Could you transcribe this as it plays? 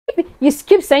You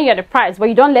keep saying you're the prize, but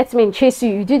you don't let men chase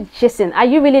you. You do chasing. Are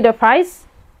you really the prize?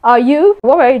 Are you?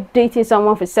 What were you dating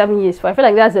someone for 7 years for? I feel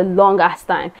like that's a long ass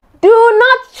time. Do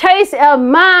not chase a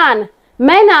man.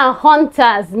 Men are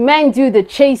hunters. Men do the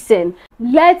chasing.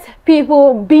 Let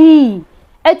people be.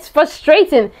 It's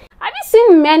frustrating. Have you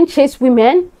seen men chase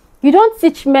women? You don't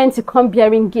teach men to come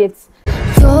bearing gifts.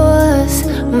 Yours,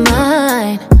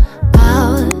 mine,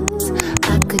 ours.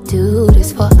 I could do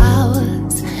this for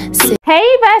hours.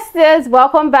 Hey besties,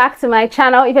 welcome back to my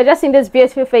channel. If you're just seeing this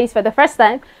beautiful face for the first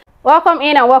time, welcome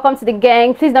in and welcome to the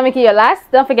gang. Please don't make it your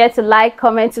last. Don't forget to like,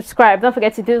 comment, subscribe. Don't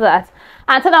forget to do that.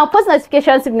 And turn on post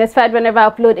notifications to be notified whenever I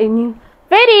upload a new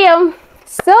video.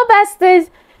 So besties,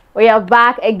 we are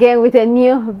back again with a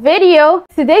new video.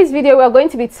 Today's video, we're going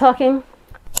to be talking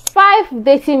 5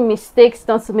 dating mistakes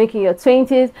not to make in your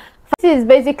 20s. This is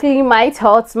basically my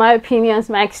thoughts, my opinions,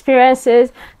 my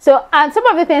experiences. So, and some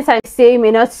of the things I say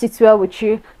may not sit well with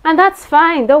you, and that's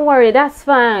fine. Don't worry, that's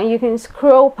fine. You can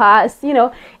scroll past, you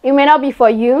know, it may not be for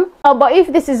you. But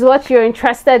if this is what you're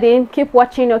interested in, keep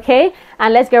watching, okay?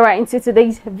 And let's get right into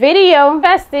today's video.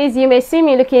 Besties, you may see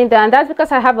me looking down. That's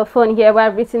because I have a phone here where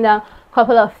I've written down a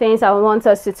couple of things I want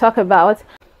us to talk about.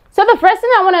 So the first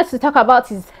thing I want us to talk about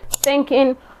is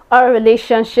thinking our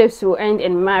relationships will end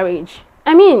in marriage.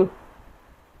 I mean,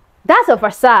 that's a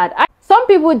facade. Some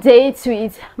people date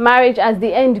with marriage as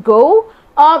the end goal.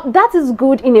 That is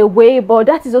good in a way, but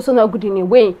that is also not good in a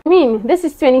way. I mean, this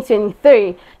is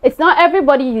 2023. It's not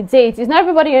everybody you date, it's not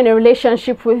everybody you're in a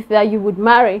relationship with that you would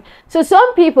marry. So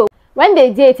some people, when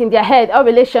they date in their head, our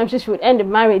relationships would end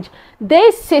in marriage, they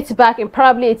sit back in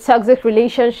probably a toxic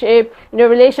relationship, in a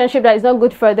relationship that is not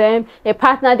good for them, a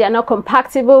partner they are not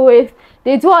compatible with.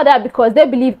 They do all that because they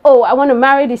believe, oh, I want to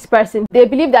marry this person. They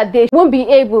believe that they won't be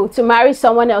able to marry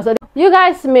someone else. You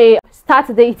guys may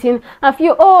start dating and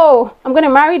feel, oh, I'm going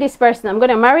to marry this person, I'm going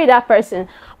to marry that person.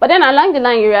 But then along the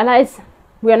line, you realize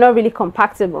we are not really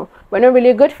compatible. We're not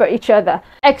really good for each other.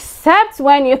 Except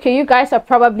when, okay, you guys are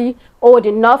probably old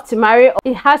enough to marry.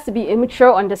 It has to be a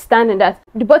mutual understanding that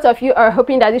the both of you are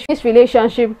hoping that this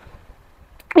relationship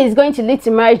is going to lead to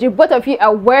marriage. The both of you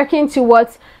are working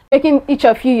towards making each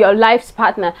of you your life's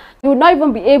partner. You would not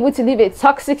even be able to live a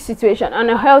toxic situation and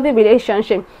a healthy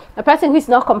relationship. A person who is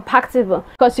not compatible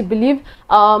because you believe,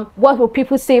 what will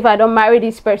people say if I don't marry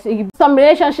this person? Some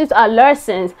relationships are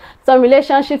lessons, some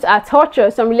relationships are torture,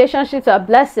 some relationships are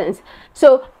blessings.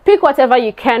 So pick whatever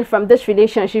you can from this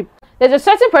relationship. There's a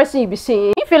certain person you'll be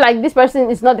seeing. You feel like this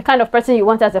person is not the kind of person you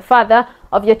want as a father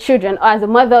of your children or as a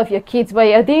mother of your kids, but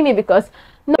you're doing it because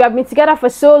no, we have been together for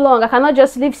so long. I cannot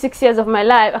just live 6 years of my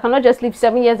life. I cannot just live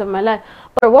 7 years of my life.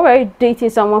 But what were you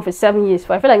dating someone for 7 years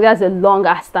for? I feel like that's a long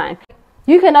ass time.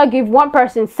 You cannot give one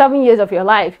person 7 years of your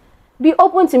life. Be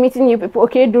open to meeting new people,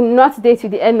 okay? Do not date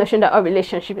with the end notion that our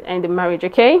relationship will end in marriage,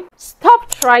 okay? Stop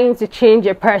trying to change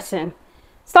a person.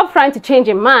 Stop trying to change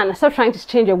a man. Stop trying to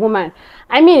change a woman.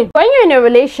 I mean, when you're in a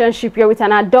relationship, you're with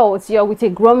an adult, you're with a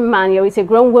grown man, you're with a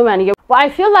grown woman. But I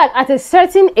feel like at a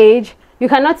certain age, you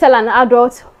cannot tell an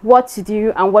adult what to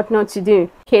do and what not to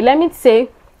do. Okay, let me say,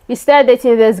 you started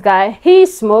dating this guy. He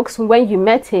smokes when you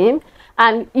met him,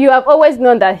 and you have always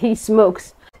known that he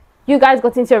smokes. You guys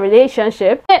got into a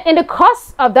relationship. In the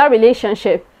course of that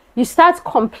relationship, you start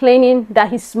complaining that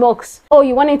he smokes. Oh,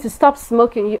 you want him to stop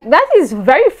smoking. That is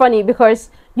very funny because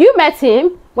you met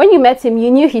him. When you met him, you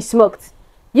knew he smoked.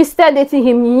 You started dating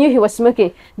him, you knew he was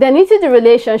smoking. Then into the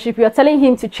relationship, you're telling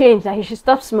him to change, that he should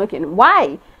stop smoking.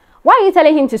 Why? Why are you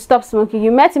telling him to stop smoking?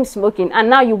 You met him smoking and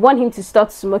now you want him to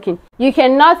stop smoking. You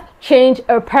cannot change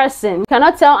a person. You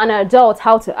cannot tell an adult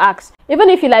how to act. Even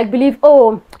if you like believe,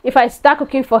 oh, if I start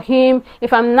cooking for him,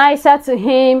 if I'm nicer to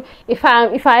him, if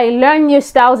I learn new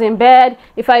styles in bed,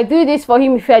 if I do this for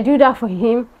him, if I do that for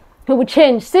him, he will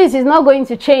change. Since he's not going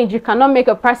to change, you cannot make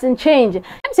a person change. Let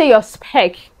me say your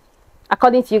spec,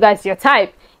 according to you guys, your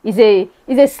type is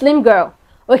a slim girl.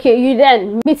 Okay, you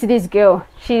then meet this girl.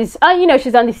 She's you know,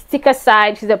 she's on the thicker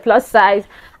side, she's a plus size,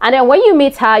 and then when you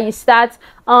meet her, you start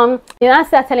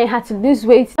telling her to lose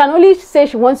weight. She can only say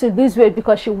she wants to lose weight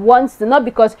because she wants to, not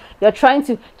because you're trying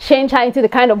to change her into the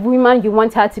kind of woman you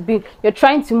want her to be. You're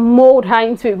trying to mold her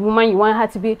into a woman you want her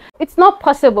to be. It's not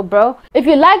possible, bro. If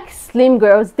you like slim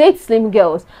girls, date slim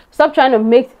girls. Stop trying to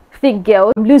make thick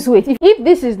girls lose weight. If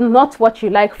this is not what you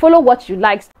like, follow what you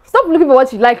like. Stop looking for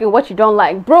what you like and what you don't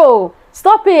like, bro.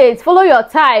 Stop it. Follow your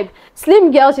type.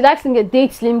 Slim girls, you like slim girls,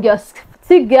 date slim girls.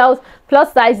 Thick girls,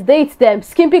 plus size, date them.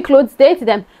 Skimpy clothes, date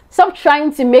them. Stop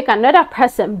trying to make another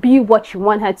person be what you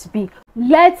want her to be.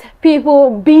 Let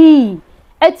people be.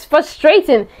 It's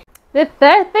frustrating. The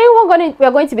third thing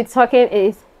we're going to be talking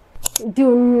is,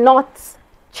 do not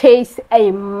chase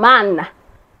a man.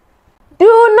 Do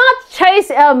not chase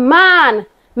a man.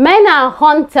 Men are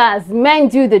hunters. Men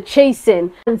do the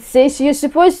chasing. And sis, you're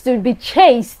supposed to be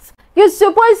chased. You're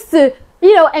supposed to,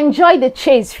 enjoy the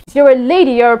chase. You're a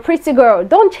lady. You're a pretty girl.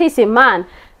 Don't chase a man.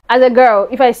 As a girl,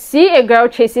 if I see a girl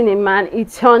chasing a man, it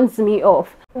turns me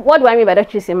off. What do I mean by that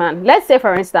chasing a man? Let's say,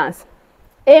 for instance,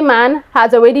 a man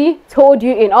has already told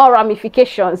you in all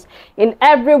ramifications, in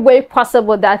every way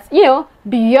possible, that,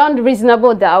 beyond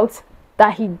reasonable doubt,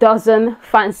 that he doesn't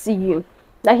fancy you,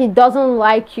 that he doesn't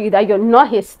like you, that you're not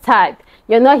his type,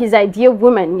 you're not his ideal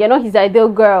woman, you're not his ideal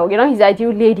girl, you're not his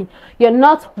ideal lady, you're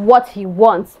not what he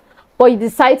wants, but you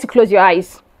decide to close your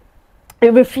eyes.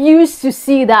 You refuse to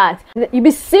see that. You be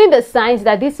seeing the signs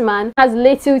that this man has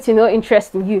little to no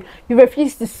interest in you. You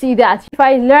refuse to see that. If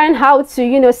I learn how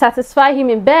to, satisfy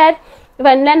him in bed, if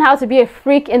I learn how to be a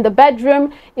freak in the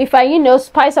bedroom, if I,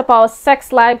 spice up our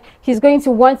sex life, he's going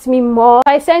to want me more.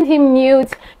 If I send him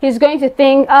nudes, he's going to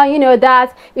think,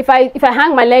 that if I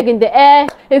hang my leg in the air,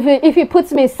 if he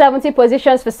puts me in 70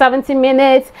 positions for 70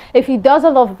 minutes, if he does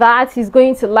all of that, he's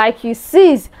going to like you.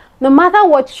 Sis, no matter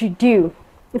what you do,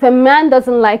 if a man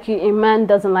doesn't like you, a man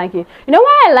doesn't like you. You know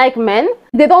why I like men?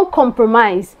 They don't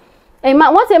compromise.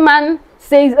 Once a man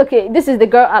says, okay, this is the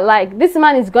girl I like, this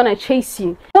man is gonna chase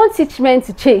you. Don't teach men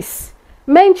to chase.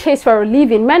 Men chase for a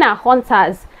living. Men are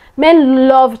hunters. Men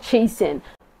love chasing.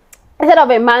 Instead of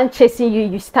a man chasing you,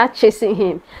 you start chasing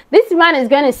him. This man is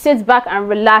going to sit back and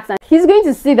relax, and he's going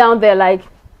to sit down there like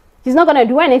he's not going to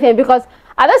do anything, because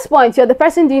at this point, you're the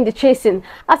person doing the chasing.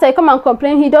 After I come and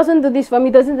complain, he doesn't do this for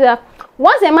me, doesn't do that.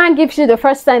 Once a man gives you the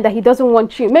first sign that he doesn't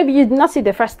want you, maybe you did not see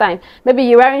the first time, maybe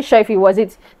you weren't sure if it was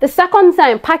it. The second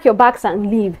time, pack your bags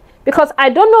and leave. Because I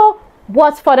don't know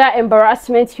what further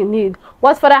embarrassment you need,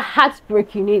 what further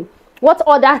heartbreak you need, what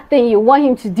other thing you want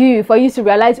him to do for you to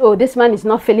realize, oh, this man is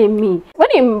not feeling me. When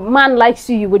a man likes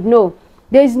you, you would know.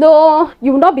 You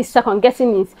will not be second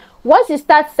guessing it. Once you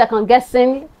start second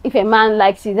guessing if a man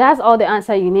likes you, that's all the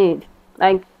answer you need.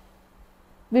 Like,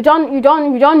 you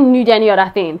don't need any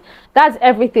other thing. That's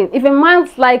everything. If a man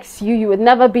likes you, you would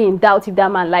never be in doubt if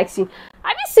that man likes you.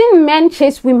 Have you seen men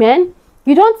chase women?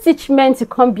 You don't teach men to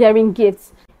come bearing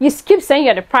gifts. You keep saying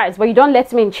you're the prize, but you don't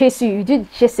let men chase you. You do the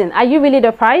chasing. Are you really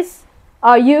the prize?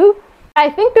 Are you? I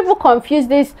think people confuse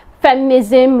this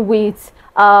feminism with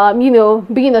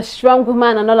being a strong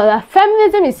woman and all of that.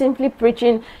 Feminism is simply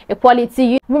preaching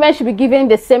equality. Women should be given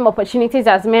the same opportunities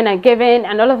as men are given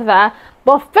and all of that.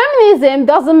 But feminism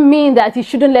doesn't mean that you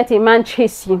shouldn't let a man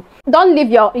chase you. Don't leave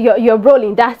your role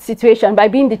in that situation by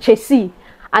being the chasee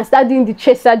and start doing the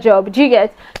chaser job. Do you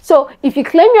get? So if you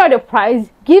claim you're the prize,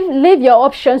 leave your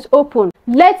options open.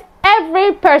 Let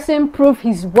every person prove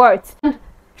his worth.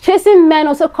 Chasing men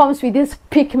also comes with this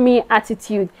pick me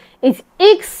attitude. It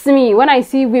icks me when I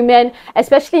see women,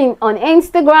 especially on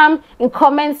Instagram, in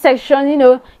comment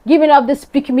section, giving up this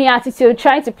pick me attitude,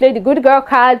 trying to play the good girl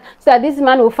card so that this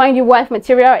man will find you wife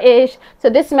material-ish,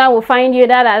 so this man will find you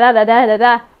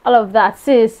all of that.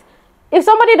 Sis, if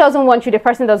somebody doesn't want you, the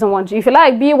person doesn't want you. If you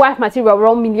like, be wife material,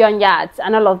 run million yards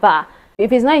and all of that. If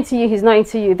he's not into you, he's not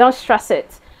into you. Don't stress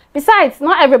it. Besides,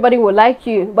 not everybody will like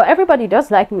you, but everybody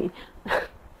does like me.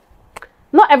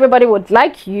 Not everybody would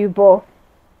like you, but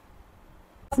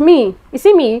me, you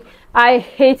see me, I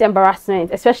hate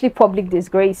embarrassment, especially public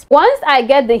disgrace. Once I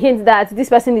get the hint that this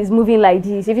person is moving like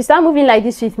this, if you start moving like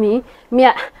this with me,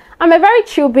 I'm a very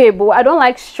chill babe, but I don't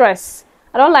like stress.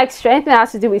 I don't like stress. Anything that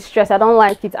has to do with stress, I don't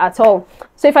like it at all.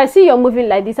 So if I see you're moving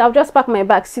like this, I'll just pack my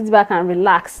bag, sit back and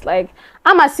relax. Like,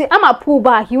 I'm a pull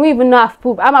back. You won't even know I've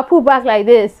pulled. I'm a pull back like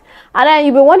this, and then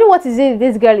you'll be wondering what is it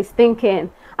this girl is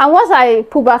thinking. And once I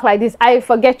pull back like this, I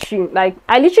forget you. Like,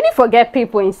 I literally forget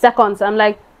people in seconds. I'm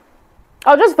like,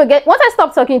 I'll just forget. Once I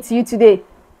stop talking to you today,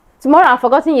 tomorrow I've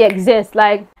forgotten you exist.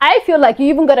 Like, I feel like you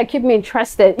even gotta keep me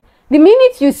interested. The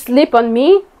minute you sleep on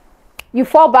me, you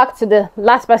fall back to the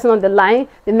last person on the line,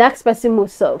 the next person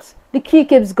moves up. The key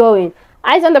keeps going.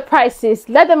 Eyes on the prices,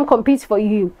 let them compete for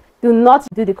you. Do not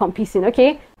do the competing,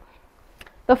 okay?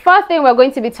 The first thing we're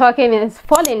going to be talking is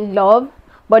fall in love,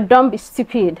 but don't be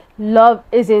stupid. Love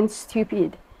isn't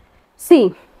stupid.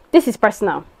 See, this is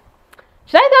personal.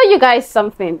 Should I tell you guys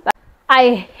something?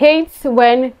 I hate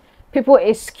when people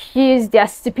excuse their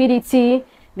stupidity,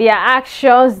 their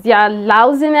actions, their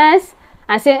lousiness,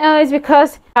 and say, oh, it's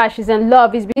because she's in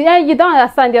love. It's because, yeah, you don't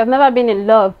understand. You've never been in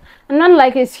love. And not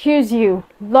like, excuse you.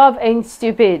 Love ain't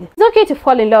stupid. It's okay to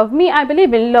fall in love. Me, I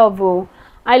believe in love. Oh.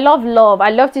 I love love. I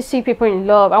love to see people in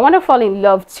love. I want to fall in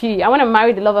love too. I want to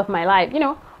marry the love of my life.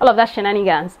 All of that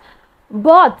shenanigans.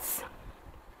 But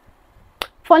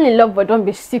fall in love, but don't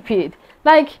be stupid.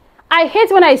 Like, I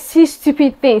hate when I see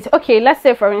stupid things. Okay, let's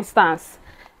say for instance,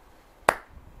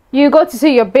 you go to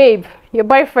see your babe, your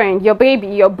boyfriend, your baby,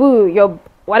 your boo, your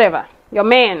whatever, your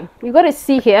man. You go to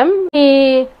see him.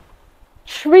 He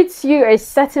treats you a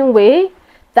certain way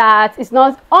that is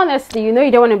not, honestly, you know,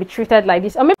 you don't want to be treated like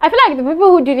this. I mean, I feel like the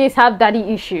people who do this have daddy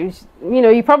issues. You know,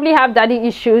 you probably have daddy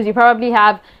issues. You probably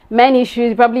have men issues.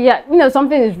 You probably have, you know,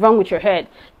 something is wrong with your head.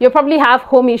 You probably have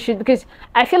home issues, because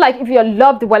I feel like if you're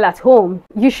loved well at home,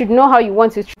 you should know how you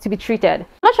want to be treated. I'm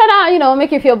not trying to, you know,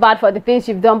 make you feel bad for the things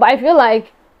you've done, but I feel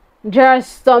like there are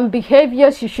some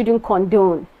behaviors you shouldn't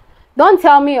condone. Don't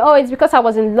tell me, oh, it's because I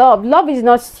was in love. Love is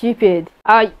not stupid.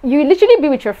 You literally be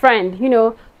with your friend, you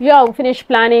know, you all finish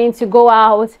planning to go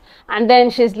out, and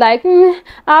then she's like, I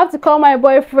have to call my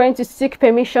boyfriend to seek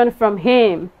permission from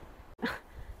him.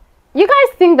 You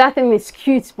guys think that thing is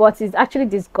cute, but it actually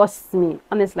disgusts me.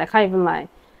 Honestly, I can't even lie.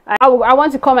 I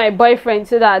want to call my boyfriend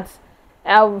so that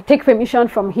I'll take permission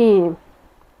from him.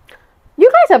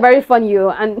 You guys are very funny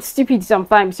and stupid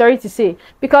sometimes, sorry to say.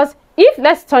 Because if,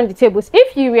 let's turn the tables,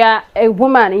 if you were a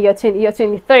woman and you're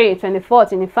 23, 24,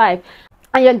 25,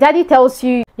 and your daddy tells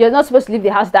you you're not supposed to leave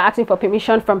the house without asking for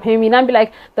permission from him, you not be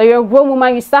like, that you're a grown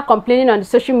woman, you start complaining on the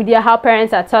social media how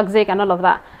parents are toxic and all of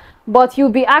that. But you'll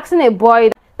be asking a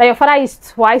boy that your father is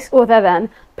twice older than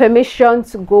permission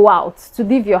to go out, to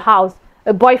leave your house,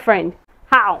 a boyfriend.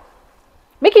 How?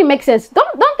 Make it make sense.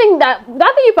 Don't think that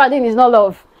thing you're doing is not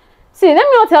love. See, let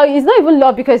me not tell you, it's not even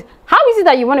love, because how is it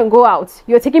that you want to go out?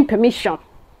 You're taking permission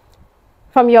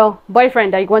from your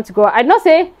boyfriend that you want to go out. I'd not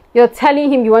say you're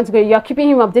telling him you want to go. You're keeping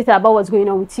him updated about what's going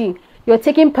on with you. You're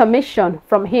taking permission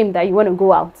from him that you want to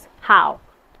go out. How?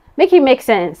 Make it make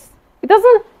sense. It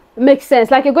doesn't make sense.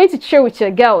 Like you're going to chill with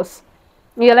your girls.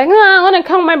 You're like, I want to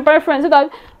call my boyfriend so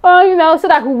that, you know, so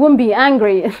that he won't be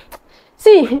angry.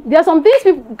 See, there are some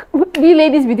things we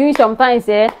ladies be doing sometimes,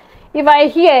 yeah. If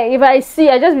I see,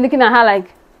 I just be looking at her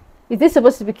like, is this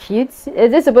supposed to be kids?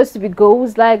 Is this supposed to be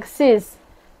goals? Like, sis,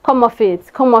 come off it.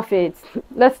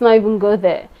 Let's not even go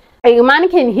there. A man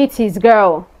can hit his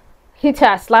girl, hit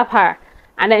her, slap her,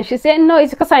 and then she said, no,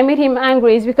 it's because I made him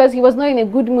angry. It's because he was not in a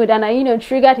good mood, and I, you know,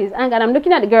 triggered his anger. And I'm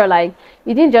looking at the girl like,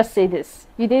 you didn't just say this.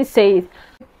 You didn't say it.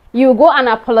 You go and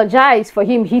apologize for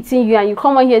him hitting you, and you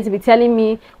come on here to be telling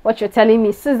me what you're telling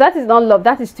me. Sis, that is not love.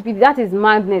 That is stupid. That is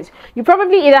madness. You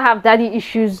probably either have daddy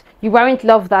issues, you weren't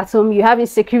loved at home, you have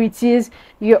insecurities,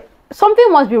 something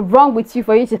must be wrong with you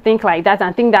for you to think like that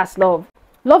and think that's love.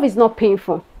 Love is not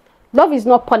painful. Love is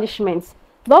not punishment.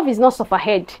 Love is not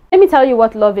sufferhead. Let me tell you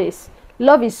what love is.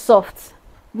 Love is soft.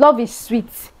 Love is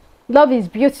sweet. Love is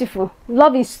beautiful.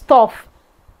 Love is tough.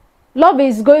 Love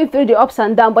is going through the ups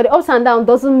and downs, but the ups and downs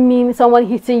doesn't mean someone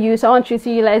hitting you, someone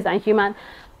treating you less than human.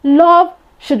 Love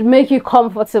should make you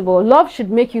comfortable. Love should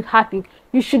make you happy.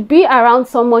 You should be around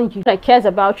someone that cares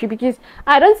about you, because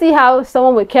I don't see how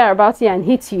someone will care about you and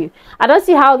hit you. I don't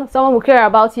see how someone will care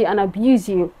about you and abuse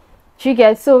you. You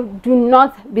get? So do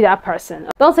not be that person.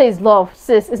 Don't say it's love,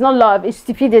 sis. It's not love, it's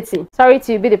stupidity. Sorry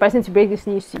to be the person to break this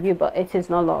news to you, but it is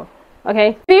not love.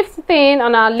 Okay? Fifth thing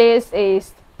on our list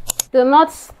is, do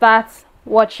not start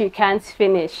what you can't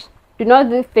finish. Do not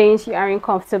do things you aren't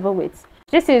comfortable with.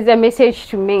 This is a message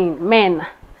to men.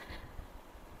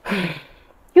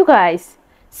 You guys,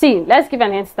 see, let's give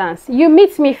an instance. You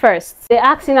meet me first. The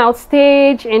acting out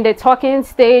stage, in the talking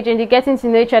stage, in the getting to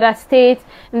know each other stage,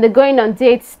 in the going on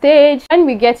date stage. When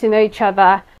we get to know each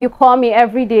other, you call me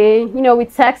every day. You know, we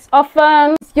text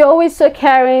often. You're always so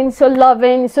caring, so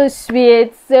loving, so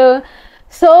sweet, so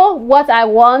what I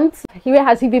want, he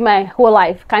has to be my whole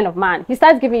life kind of man. He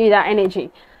starts giving you that energy.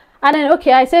 And then,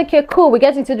 okay, I say, okay, cool, we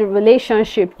get into the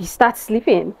relationship. You start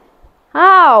sleeping.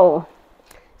 How?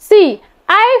 See,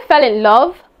 I fell in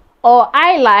love, or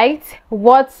I liked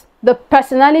what the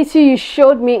personality you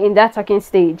showed me in that talking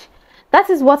stage. That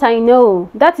is what I know.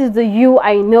 That is the you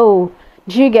I know.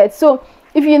 Do you get? So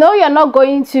if you know you're not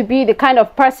going to be the kind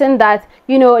of person that,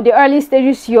 you know, the early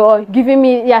stages you're giving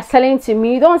me, you're selling to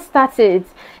me, don't start it.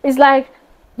 It's like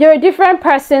you're a different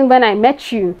person when I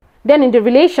met you. Then in the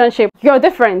relationship, you're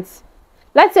different.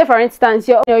 Let's say, for instance,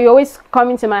 you're always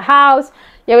coming to my house,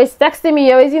 you're always texting me,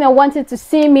 you're always, you know, wanting to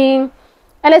see me.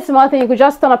 Any small thing, you could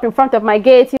just turn up in front of my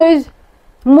gate. Those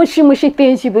mushy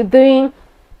things you be doing.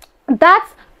 That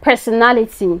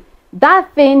personality,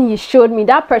 that thing you showed me,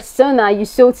 that persona you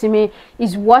showed to me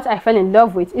is what I fell in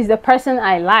love with, is the person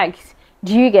I liked.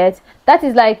 Do you get? That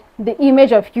is like the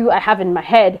image of you I have in my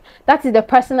head. That is the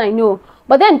person I know.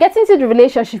 But then getting to the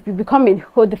relationship, you become a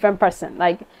whole different person.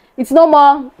 Like, it's no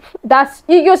more,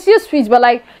 you're still sweet, but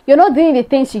like, you're not doing the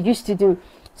things you used to do.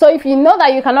 So if you know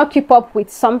that you cannot keep up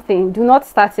with something, do not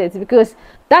start it, because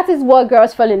That is what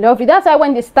girls fall in love with. That's why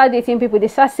when they start dating people, they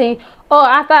start saying, oh,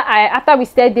 after we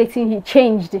started dating, he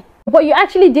changed. But you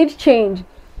actually did change.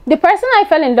 The person I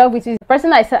fell in love with is the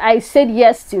person I said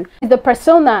yes to. Is the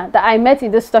persona that I met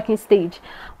in the stalking stage.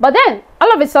 But then,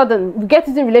 all of a sudden, we get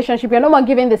into a relationship, you're no more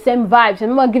giving the same vibes, you're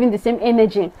no more giving the same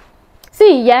energy.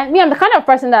 See, yeah, me, I'm the kind of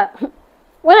person that,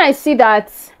 when I see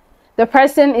that the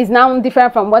person is now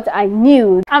different from what I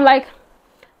knew, I'm like,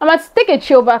 I'm going to take a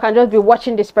chill back and just be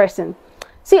watching this person.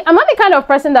 See, I'm not the kind of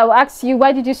person that will ask you,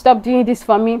 why did you stop doing this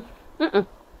for me?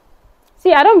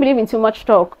 See, I don't believe in too much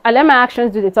talk. I let my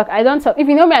actions do the talk. I don't talk. If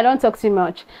you know me, I don't talk too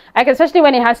much. Like, especially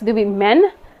when it has to do with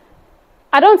men,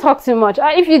 I don't talk too much.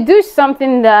 If you do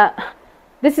something that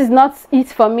this is not it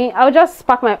for me, I'll just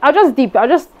I'll just dip. I'll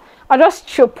just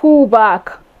pull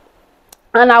back,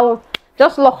 and I'll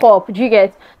just lock up. Do you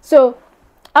get? So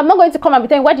I'm not going to come and be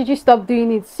telling, why did you stop doing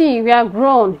it? See, we are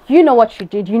grown. You know what you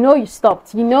did. You know you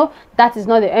stopped. You know that is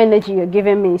not the energy you're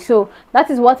giving me. So that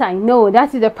is what I know.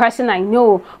 That is the person I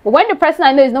know. But when the person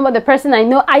I know is not the person I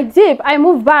know, I dip. I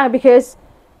move back because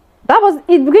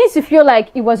it begins to feel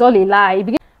like it was all a lie.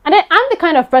 And then I'm the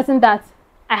kind of person that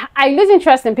I lose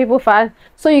interest in people fast.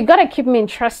 So you got to keep me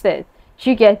interested.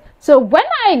 You get? So when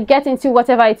I get into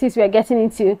whatever it is we are getting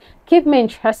into, keep me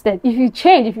interested. If you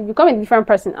change, if you become a different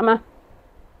person,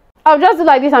 I'll just do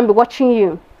like this and be watching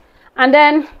you. And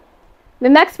then the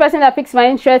next person that piques my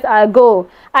interest, I'll go.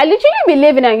 I literally be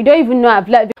living and you don't even know I've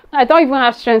left. I don't even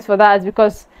have strength for that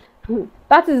because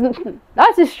that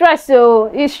is stress. So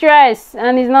it's stress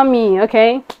and it's not me,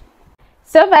 okay?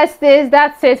 So besties,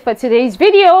 that's it for today's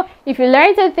video. If you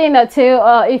learned a thing or two,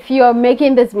 or if you're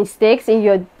making these mistakes in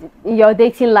your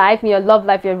dating life, in your love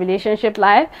life, your relationship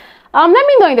life, let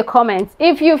me know in the comments.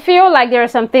 If you feel like there are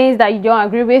some things that you don't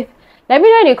agree with, let me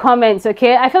know in the comments,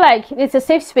 okay? I feel like it's a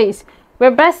safe space.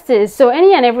 We're besties, so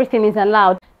any and everything is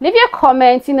allowed. Leave your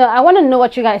comments. I want to know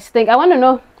what you guys think. I want to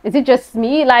know, is it just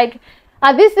me? Like,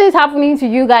 are these things happening to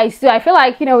you guys too? I feel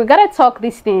like, we gotta talk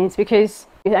these things because,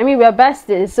 we're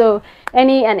besties, so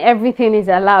any and everything is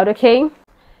allowed, okay?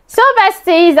 So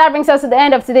besties, that brings us to the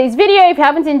end of today's video. If you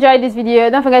haven't enjoyed this video,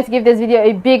 don't forget to give this video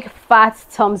a big fat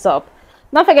thumbs up.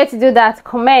 Don't forget to do that,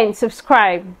 comment,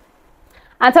 subscribe,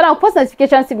 and turn on post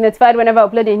notifications to be notified whenever I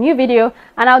upload a new video.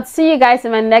 And I'll see you guys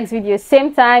in my next video,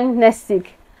 same time next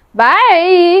week.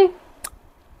 Bye.